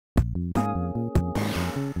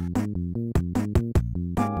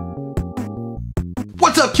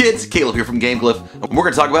What's up, kids? Caleb here from Game Glyph, and we're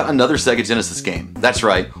going to talk about another Sega Genesis game. That's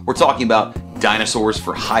right, we're talking about Dinosaurs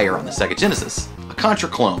for Hire on the Sega Genesis, a Contra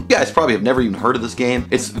clone. You guys probably have never even heard of this game.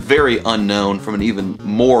 It's very unknown from an even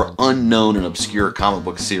more unknown and obscure comic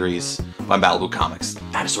book series by Malibu Comics,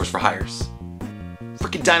 Dinosaurs for Hires.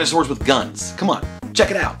 Freaking dinosaurs with guns. Come on, check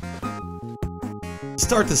it out. To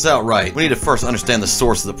start this out right, we need to first understand the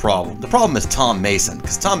source of the problem. The problem is Tom Mason,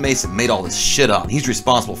 because Tom Mason made all this shit up. He's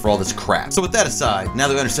responsible for all this crap. So with that aside, now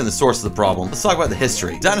that we understand the source of the problem, let's talk about the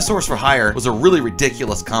history. Dinosaurs for Hire was a really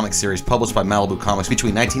ridiculous comic series published by Malibu Comics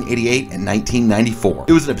between 1988 and 1994.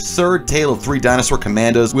 It was an absurd tale of three dinosaur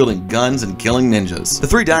commandos wielding guns and killing ninjas. The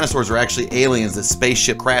three dinosaurs are actually aliens that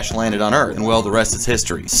spaceship crash landed on Earth, and well, the rest is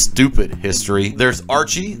history. Stupid history. There's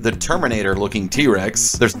Archie, the Terminator-looking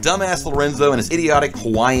T-Rex. There's dumbass Lorenzo and his idiotic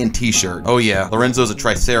Hawaiian t-shirt. Oh yeah, Lorenzo's a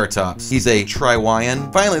Triceratops. He's a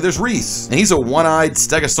Triwaian. Finally, there's Reese, and he's a one-eyed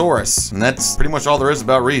Stegosaurus. And that's pretty much all there is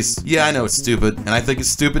about Reese. Yeah, I know it's stupid, and I think it's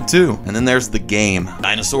stupid too. And then there's the game.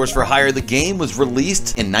 Dinosaurs for Hire, the game was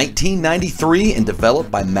released in 1993 and developed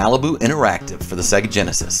by Malibu Interactive for the Sega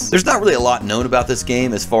Genesis. There's not really a lot known about this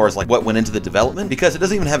game as far as like what went into the development, because it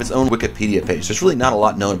doesn't even have its own Wikipedia page. There's really not a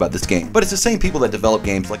lot known about this game. But it's the same people that develop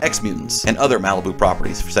games like X-Mutants and other Malibu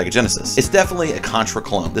properties for Sega Genesis. It's definitely a Contra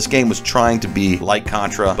clone. This game was trying to be like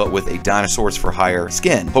Contra, but with a Dinosaurs for Hire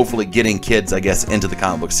skin, hopefully getting kids, I guess, into the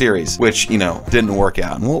comic book series, which, you know, didn't work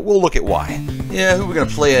out. And we'll look at why. Yeah, who we're gonna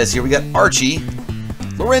play as here? We got Archie,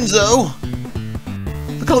 Lorenzo.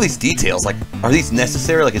 Look at all these details. Like, are these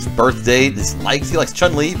necessary? Like his birth date, his likes. He likes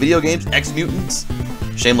Chun-Li, video games, X-Mutants.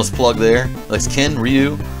 Shameless plug there. He likes Ken,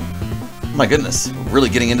 Ryu. My goodness, we're really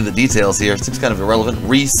getting into the details here. It seems kind of irrelevant.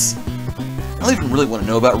 Reese. I don't even really want to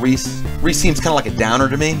know about Reese. Reese seems kind of like a downer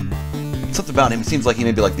to me. Something about him seems like he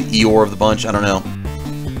may be like the Eeyore of the bunch. I don't know.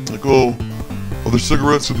 Like, oh, are there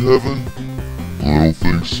cigarettes in heaven? I don't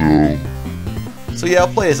think so. So yeah,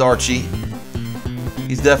 I'll play as Archie.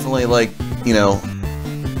 He's definitely like, you know,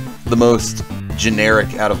 the most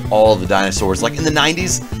generic out of all of the dinosaurs. Like in the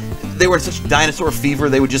 90s, they were in such dinosaur fever,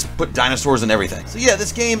 they would just put dinosaurs in everything. So yeah,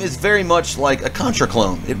 this game is very much like a Contra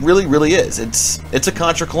clone. It really, really is. It's a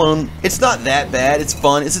Contra clone. It's not that bad. It's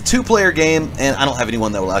fun. It's a two-player game, and I don't have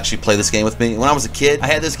anyone that will actually play this game with me. When I was a kid, I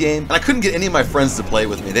had this game, and I couldn't get any of my friends to play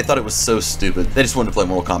with me. They thought it was so stupid. They just wanted to play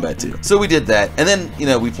Mortal Kombat 2. So we did that, and then, you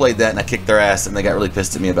know, we played that, and I kicked their ass, and they got really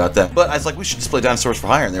pissed at me about that. But I was like, we should just play Dinosaurs for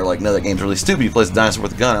Hire, and they were like, no, that game's really stupid. You play as a dinosaur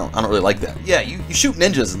with a gun. I don't really like that. Yeah, you shoot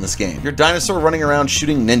ninjas in this game. You're a dinosaur running around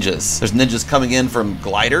shooting ninjas. There's ninjas coming in from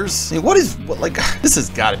gliders. I mean, like, this has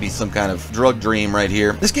got to be some kind of drug dream right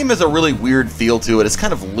here. This game has a really weird feel to it. It's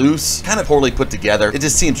kind of loose, kind of poorly put together. It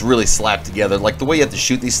just seems really slapped together. Like the way you have to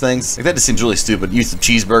shoot these things, like that just seems really stupid. Use some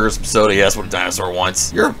cheeseburgers, some soda. Yeah, that's what a dinosaur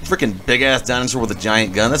wants. You're a freaking big ass dinosaur with a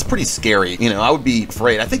giant gun. That's pretty scary. You know, I would be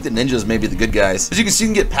afraid. I think the ninjas may be the good guys. As you can see,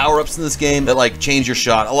 you can get power-ups in this game that like change your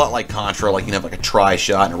shot a lot like Contra. Like you can have like a try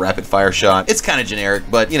shot and a rapid fire shot. It's kind of generic,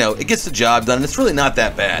 but you know, it gets the job done and it's really not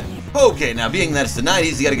that bad. Okay, now being that it's the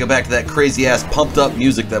 90s, you gotta go back to that crazy ass pumped up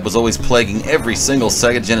music that was always plaguing every single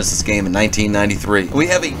Sega Genesis game in 1993. We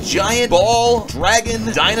have a giant ball, dragon,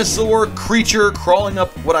 dinosaur creature crawling up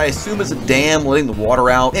what I assume is a dam, letting the water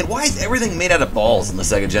out. And why is everything made out of balls in the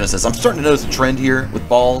Sega Genesis? I'm starting to notice a trend here with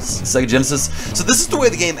balls in Sega Genesis. So this is the way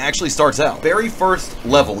the game actually starts out. Very first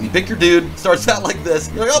level, when you pick your dude, it starts out like this.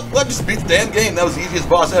 You're like, oh, well, I just beat the damn game. That was the easiest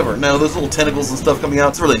boss ever. No, those little tentacles and stuff coming out,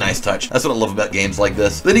 it's a really nice touch. That's what I love about games like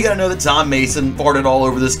this. Then you gotta know that Tom Mason farted all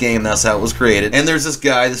over this game. That's how it was created. And there's this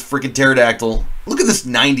guy, this freaking pterodactyl. Look at this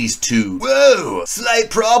 90s tube. Whoa, slight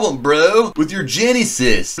problem, bro, with your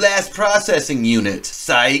Genesis blast processing unit.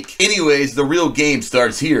 Psych. Anyways, the real game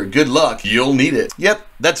starts here. Good luck. You'll need it. Yep.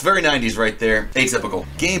 That's very 90s right there. Atypical.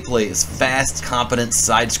 Gameplay is fast, competent,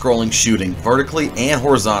 side-scrolling shooting, vertically and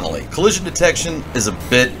horizontally. Collision detection is a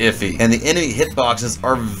bit iffy, and the enemy hitboxes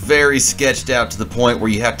are very sketched out to the point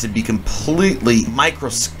where you have to be completely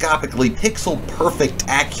microscopically pixel-perfect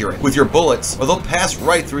accurate with your bullets, or they'll pass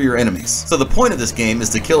right through your enemies. So the point of this game is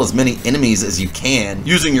to kill as many enemies as you can,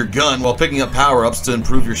 using your gun while picking up power-ups to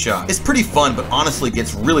improve your shot. It's pretty fun, but honestly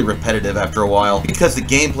gets really repetitive after a while. Because the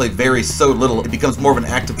gameplay varies so little, it becomes more of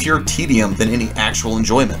an act of pure tedium than any actual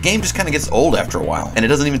enjoyment. The game just kind of gets old after a while, and it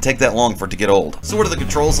doesn't even take that long for it to get old. So what are the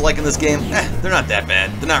controls like in this game? They're not that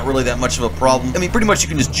bad. They're not really that much of a problem. I mean, pretty much you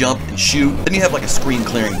can just jump and shoot. Then you have like a screen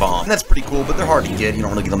clearing bomb. And that's pretty cool, but they're hard to get. You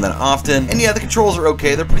don't really get them that often. And yeah, the controls are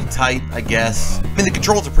okay. They're pretty tight, I guess. I mean, the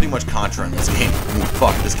controls are pretty much Contra in this game. game. Ooh,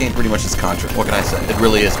 fuck, this game pretty much is Contra. What can I say? It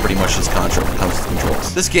really is pretty much just Contra when it comes to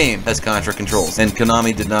controls. This game has Contra controls, and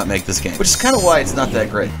Konami did not make this game, which is kind of why it's not that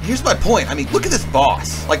great. Here's my point. I mean, look at this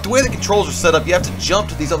boss. Like, the way the controls are set up, you have to jump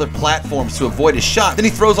to these other platforms to avoid his shot. Then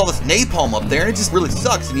he throws all this napalm up there, and it just really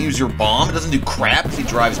sucks. And you use your bomb, it doesn't do crap as he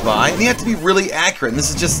drives by. And you have to be really accurate, and this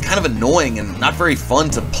is just kind of annoying and not very fun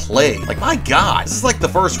to play. Like, my god, this is like the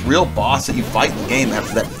first real boss that you fight in the game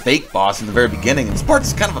after that fake boss in the very beginning. And this part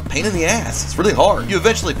is kind of a pain in the ass. It's really hard. You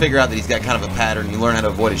eventually figure out that he's got kind of a pattern, and you learn how to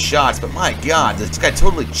avoid his shots, but my god, this guy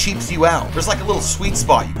totally cheaps you out. There's like a little sweet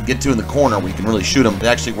spot you can get to in the corner where you can really shoot him. It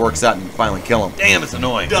actually works out and you can finally kill him. Damn, it's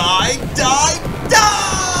annoying. Die, die,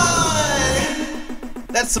 die!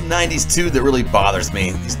 That's some 90s too that really bothers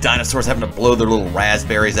me. These dinosaurs having to blow their little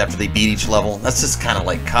raspberries after they beat each level. That's just kind of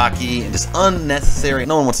like cocky and just unnecessary.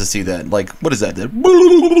 No one wants to see that. Like, what is that?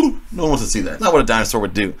 No one wants to see that. Not what a dinosaur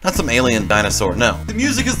would do. Not some alien dinosaur, no. The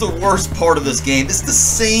music is the worst part of this game. It's the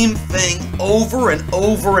same thing over and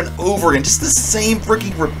over and over again. Just the same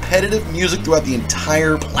freaking repetitive music throughout the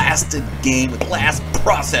entire blasted game with blast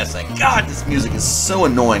processing. God, this music is so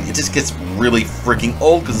annoying. It just gets really freaking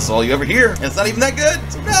old because it's all you ever hear. And it's not even that good.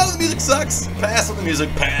 So no, the music sucks. Pass on the music,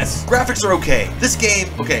 pass. Graphics are okay. This game,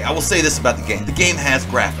 okay, I will say this about the game. The game has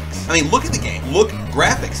graphics. I mean, look at the game. Look,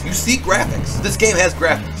 graphics. You see graphics. This game has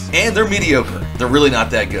graphics. And they're mediocre. They're really not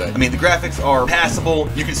that good. I mean, the graphics are passable.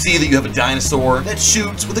 You can see that you have a dinosaur that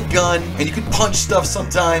shoots with a gun, and you can punch stuff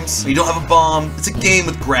sometimes. You don't have a bomb. It's a game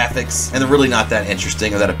with graphics, and they're really not that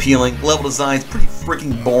interesting or that appealing. Level design's pretty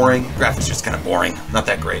freaking boring. Graphics are just kind of boring. Not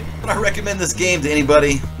that great. Would I recommend this game to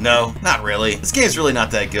anybody? No, not really. This game's really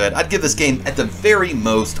not that good. I'd give this game at the very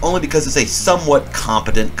most, only because it's a somewhat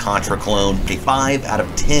competent Contra clone, a 5 out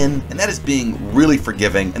of 10, and that is being really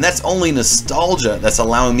forgiving, and that's only nostalgia that's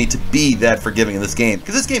allowing me to be that forgiving in this game,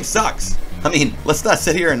 because this game sucks. I mean, let's not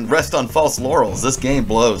sit here and rest on false laurels. This game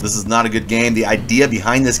blows. This is not a good game. The idea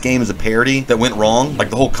behind this game is a parody that went wrong. Like,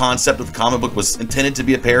 the whole concept of the comic book was intended to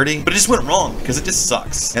be a parody, but it just went wrong because it just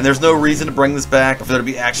sucks. And there's no reason to bring this back for there to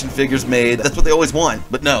be action figures made. That's what they always want.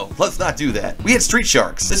 But no, let's not do that. We had Street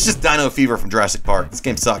Sharks. It's just Dino Fever from Jurassic Park. This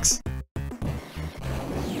game sucks.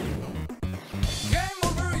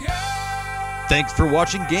 Thanks for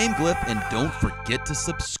watching Game Glyph, and don't forget to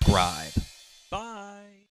subscribe.